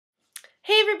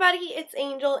Hey everybody, it's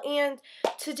Angel, and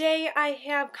today I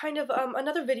have kind of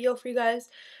another video for you guys.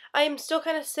 I am still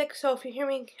kind of sick, so if you hear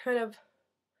me kind of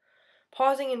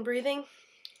pausing and breathing,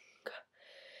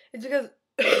 it's because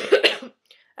I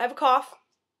have a cough.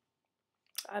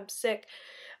 I'm sick.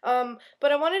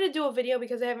 But I wanted to do a video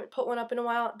because I haven't put one up in a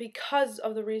while because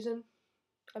of the reason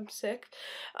I'm sick.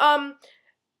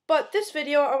 But this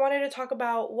video I wanted to talk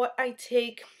about what I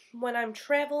take when I'm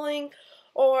traveling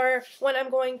or when I'm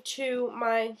going to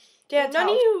my dad's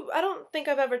house. I don't think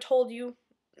I've ever told you,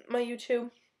 my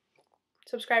YouTube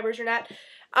subscribers or not.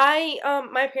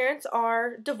 My parents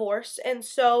are divorced, and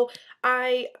so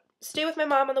I stay with my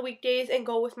mom on the weekdays and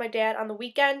go with my dad on the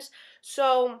weekends.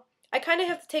 So I kind of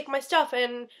have to take my stuff,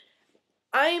 and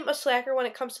I'm a slacker when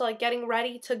it comes to like getting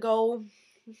ready to go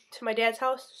to my dad's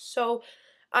house. So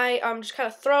I just kind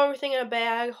of throw everything in a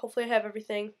bag. Hopefully I have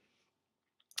everything.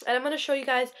 And I'm going to show you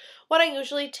guys what I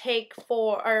usually take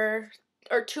for or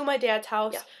to my dad's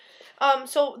house. Yeah.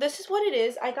 So this is what it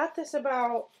is. I got this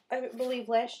about, I believe,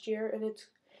 last year, and it's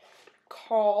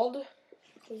called,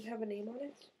 does it have a name on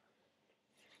it?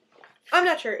 I'm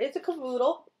not sure. It's a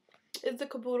caboodle. It's a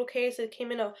caboodle case. It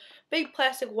came in a big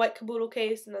plastic white caboodle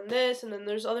case, and then this, and then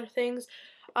there's other things.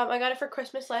 I got it for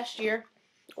Christmas last year,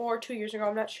 or 2 years ago,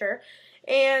 I'm not sure.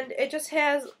 And it just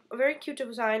has a very cute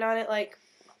design on it, like,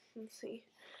 let's see,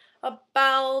 a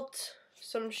belt,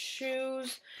 some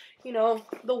shoes, you know,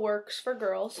 the works for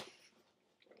girls.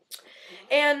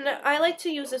 And I like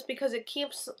to use this because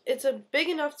it's big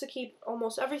enough to keep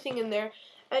almost everything in there,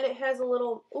 and it has a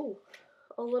little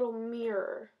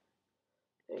mirror.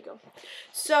 There you go.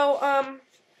 So, I'm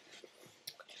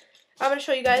going to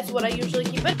show you guys what I usually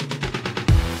keep in.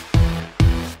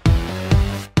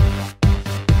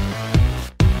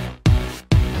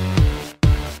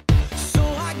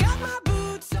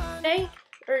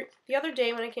 The other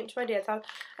day when I came to my dad's house,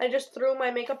 I just threw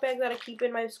my makeup bag that I keep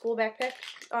in my school backpack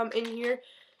in here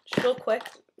just real quick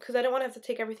because I don't want to have to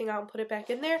take everything out and put it back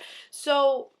in there.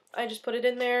 So I just put it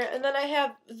in there, and then I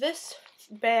have this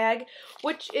bag,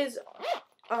 which is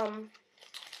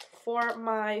for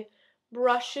my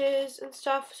brushes and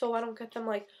stuff, so I don't get them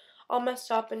like all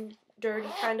messed up and dirty,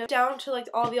 kind of, down to like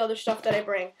all the other stuff that I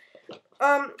bring.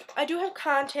 I do have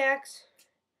contacts,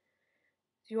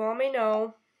 as you all may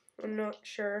know. I'm not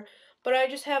sure, but I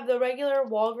just have the regular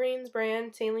Walgreens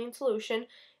brand saline solution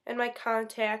and my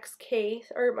contacts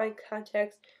case, or my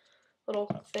contacts little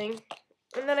thing.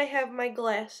 And then I have my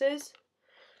glasses.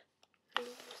 Let's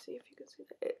see if you can see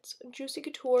that. It's Juicy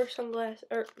Couture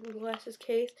glasses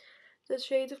case. The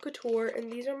shades of Couture,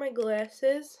 and these are my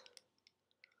glasses.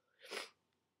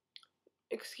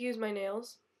 Excuse my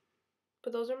nails,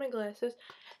 but those are my glasses,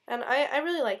 and I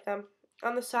really like them.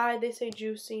 On the side they say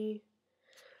Juicy.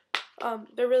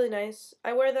 They're really nice.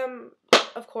 I wear them,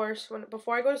 of course,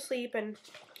 before I go to sleep and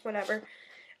whenever.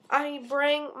 I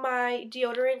bring my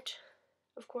deodorant,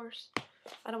 of course.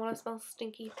 I don't want to smell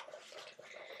stinky.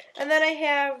 And then I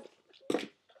have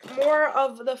more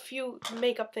of the few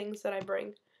makeup things that I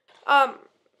bring.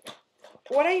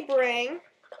 What I bring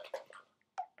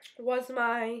was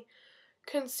my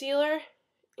concealer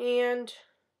and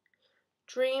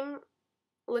Dream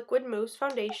Liquid Mousse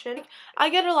foundation. I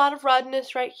get a lot of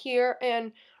redness right here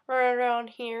and right around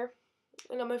here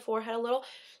and on my forehead a little,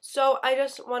 so I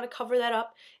just want to cover that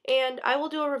up, and I will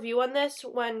do a review on this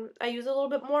when I use it a little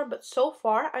bit more. But so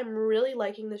far I'm really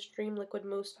liking this Dream Liquid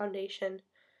Mousse foundation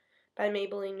by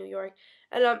Maybelline New York,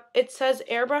 and it says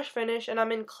airbrush finish, and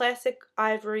I'm in Classic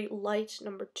Ivory Light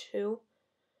number 2.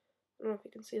 I don't know if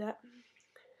you can see that.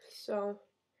 So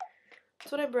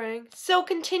that's what I bring. So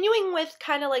continuing with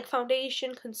kind of like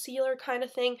foundation, concealer kind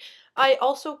of thing, I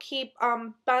also keep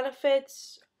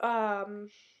Benefits, what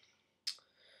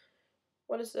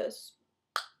is this?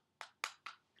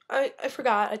 I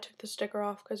forgot. I took the sticker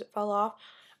off because it fell off.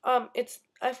 I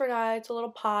forgot. It's a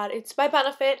little pod. It's by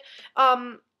Benefit.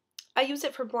 I use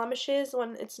it for blemishes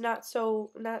when it's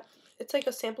it's like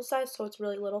a sample size, so it's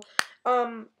really little.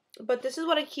 But this is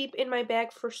what I keep in my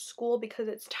bag for school because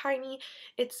it's tiny,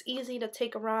 it's easy to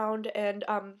take around, and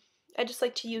I just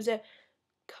like to use it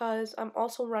because I'm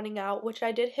also running out, which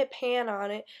I did hit pan on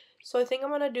it. So I think I'm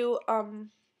going to do a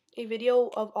video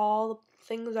of all the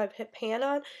things I've hit pan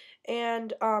on,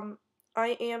 and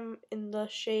I am in the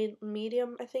shade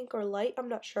medium, I think, or light, I'm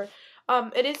not sure.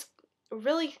 It is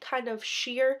really kind of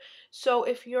sheer, so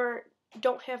if you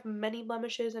don't have many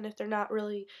blemishes and if they're not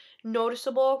really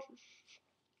noticeable,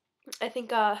 I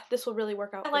think this will really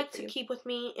work out. I like to keep with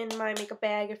me in my makeup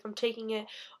bag if I'm taking it,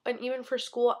 and even for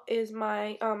school, is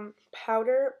my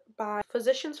powder by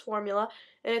Physicians Formula,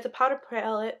 and it's a powder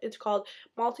palette. It's called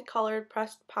Multicolored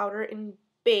Pressed Powder in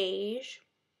beige.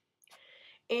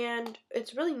 And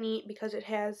it's really neat because it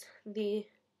has the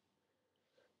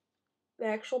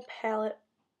actual palette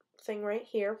thing right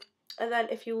here. And then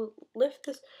if you lift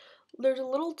this, there's a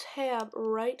little tab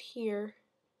right here.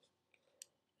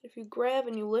 If you grab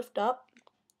and you lift up,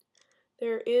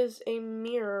 there is a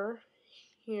mirror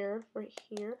here, right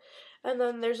here, and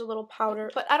then there's a little powder.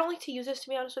 But I don't like to use this, to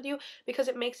be honest with you, because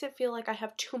it makes it feel like I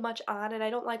have too much on, and I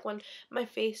don't like when my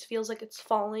face feels like it's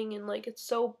falling and like it's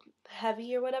so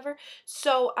heavy or whatever,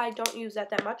 so I don't use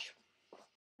that much.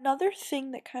 Another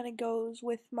thing that kind of goes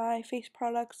with my face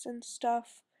products and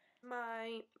stuff,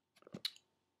 my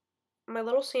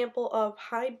little sample of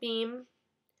High Beam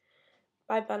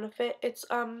by Benefit. It's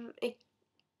a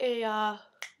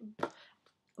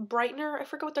brightener. I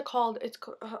forget what they're called. It's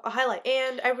a highlight,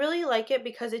 and I really like it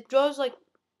because it goes like,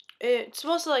 it's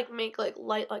supposed to like make like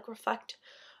light, like reflect,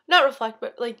 not reflect,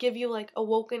 but like give you like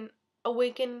awaken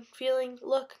feeling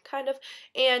look kind of.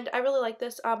 And I really like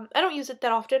this. I don't use it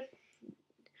that often,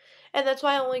 and that's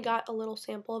why I only got a little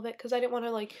sample of it, because I didn't want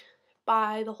to like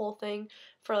buy the whole thing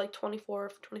for like $24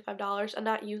 or $25 and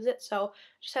not use it, so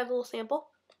just have a little sample.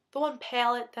 The one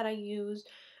palette that I use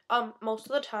most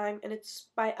of the time, and it's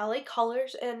by LA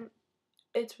Colors, and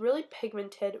it's really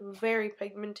pigmented, very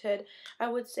pigmented. I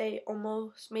would say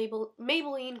almost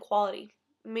Maybelline quality.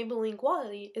 Maybelline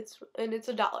quality. It's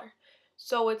 $1.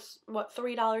 So it's what,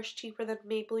 $3 cheaper than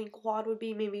Maybelline Quad would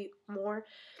be, maybe more.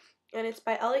 And it's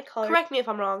by LA Colors. Correct me if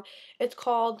I'm wrong. It's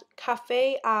called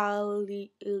Cafe Aliat.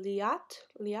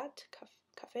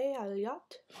 Cafe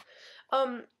Aliat.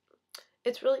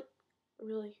 It's really,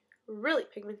 really, really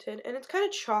pigmented, and it's kind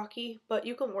of chalky, but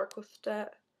you can work with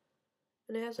that.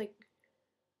 And it has like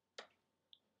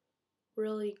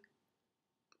really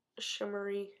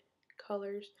shimmery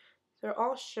colors. They're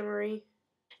all shimmery.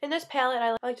 In this palette,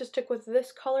 I like to stick with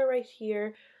this color right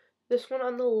here, this one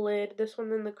on the lid, this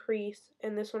one in the crease,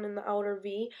 and this one in the outer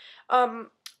V.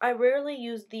 I rarely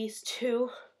use these two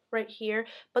right here,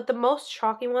 but the most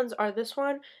chalky ones are this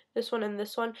one, and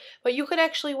this one. But you could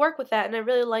actually work with that, and I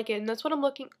really like it. And that's what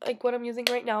what I'm using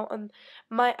right now on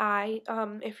my eye.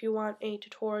 If you want a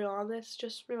tutorial on this,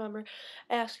 just remember,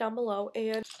 ask down below.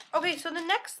 And okay, so the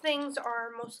next things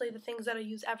are mostly the things that I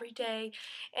use every day,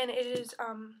 and it is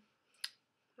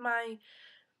my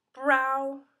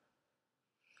brow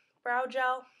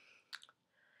gel.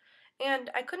 And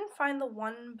I couldn't find the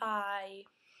one by,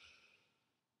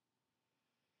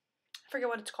 I forget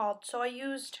what it's called, so I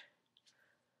used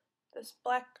this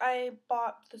black, I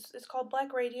bought this, it's called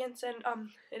Black Radiance, and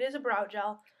it is a brow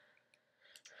gel,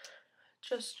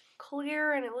 just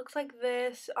clear, and it looks like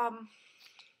this. I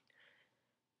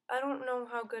don't know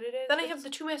how good it is. Then I have the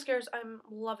two mascaras I'm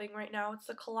loving right now. It's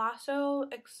the Colosso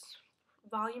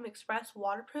Volume Express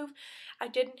Waterproof. I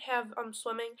didn't have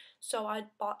swimming, so I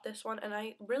bought this one, and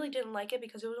I really didn't like it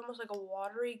because it was almost like a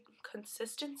watery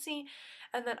consistency.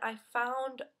 And then I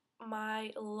found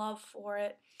my love for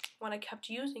it when I kept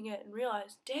using it and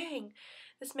realized, dang,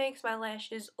 this makes my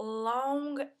lashes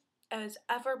long as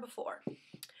ever before.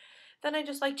 Then I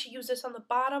just like to use this on the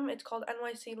bottom. It's called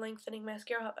NYC Lengthening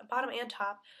Mascara, bottom and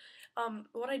top.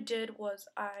 What I did was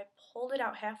I pulled it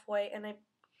out halfway, and I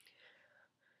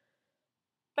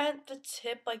bent the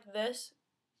tip like this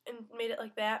and made it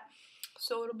like that,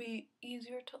 so it'll be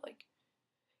easier to like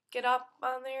get up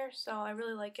on there. So I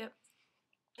really like it.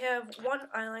 I have one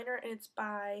eyeliner, and it's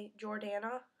by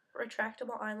Jordana,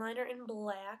 retractable eyeliner in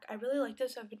black. I really like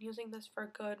this. I've been using this for a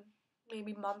good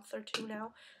maybe month or two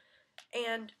now.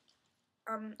 And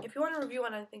if you want a review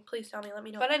on anything, please tell me, let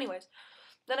me know. But anyways,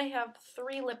 then I have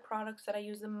 3 lip products that I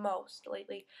use the most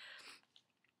lately.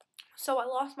 So I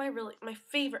lost my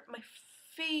favorite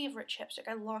chapstick.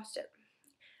 I lost it.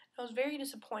 I was very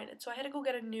disappointed, so I had to go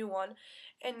get a new one,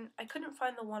 and I couldn't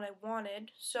find the one I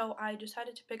wanted, so I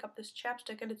decided to pick up this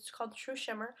chapstick, and it's called True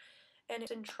Shimmer, and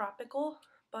it's in Tropical,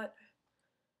 but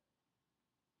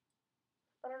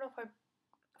I don't know if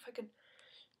I could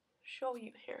show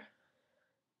you here.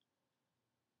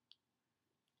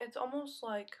 It's almost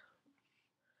like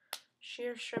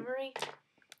sheer shimmery.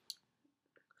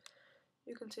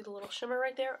 You can see the little shimmer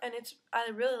right there, and I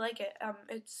really like it.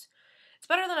 It's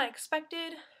better than I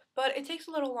expected, but it takes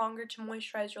a little longer to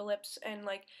moisturize your lips and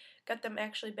like get them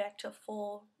actually back to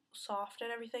full soft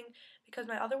and everything, because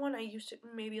my other one, I used it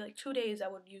maybe like 2 days I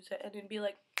would use it and it'd be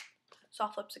like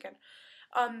soft lips again.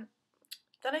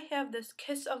 Then I have this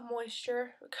Kiss of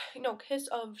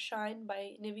Shine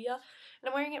by Nivea, and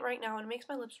I'm wearing it right now, and it makes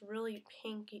my lips really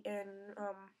pinky, and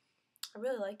I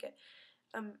really like it.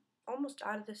 I'm almost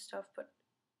out of this stuff, but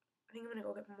I think I'm gonna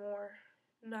go get more.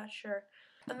 I'm not sure.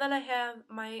 And then I have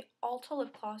my Ulta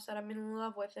lip gloss that I'm in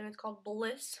love with, and it's called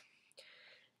Bliss.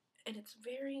 And it's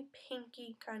very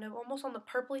pinky, kind of, almost on the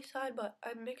purpley side, but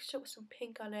I mixed it with some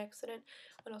pink on accident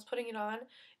when I was putting it on,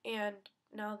 and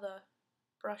now the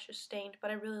brush is stained,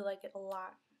 but I really like it a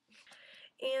lot.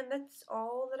 And that's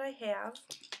all that I have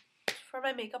for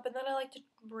my makeup, and then I like to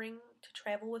bring to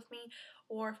travel with me,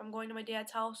 or if I'm going to my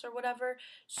dad's house or whatever.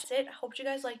 So that's it. I hope you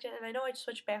guys liked it, and I know I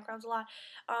switch backgrounds a lot.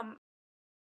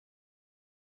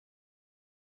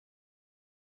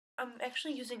 I'm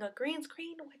actually using a green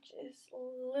screen, which is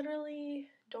literally,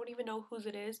 don't even know whose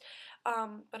it is,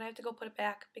 but I have to go put it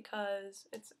back because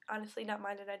it's honestly not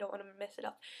mine and I don't want to mess it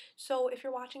up. So if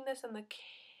you're watching this and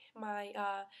my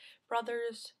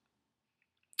brother's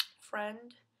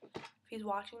friend, if he's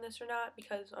watching this or not,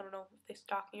 because I don't know if they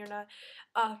stalk me or not,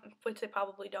 which they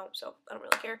probably don't, so I don't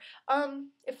really care.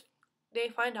 If they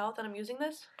find out that I'm using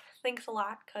this, thanks a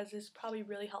lot, because it's probably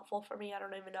really helpful for me. I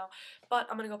don't even know, but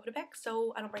I'm gonna go put it back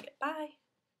so I don't break it. Bye.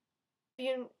 If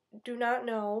you do not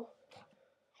know,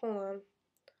 hold on.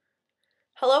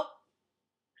 Hello?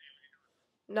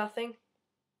 Nothing.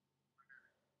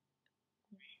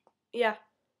 Yeah.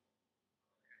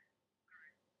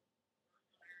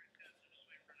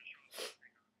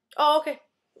 Oh, okay.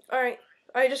 Alright.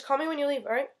 Alright, just call me when you leave,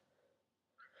 alright?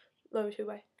 Love you too,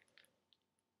 bye.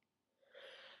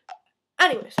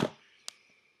 Anyways.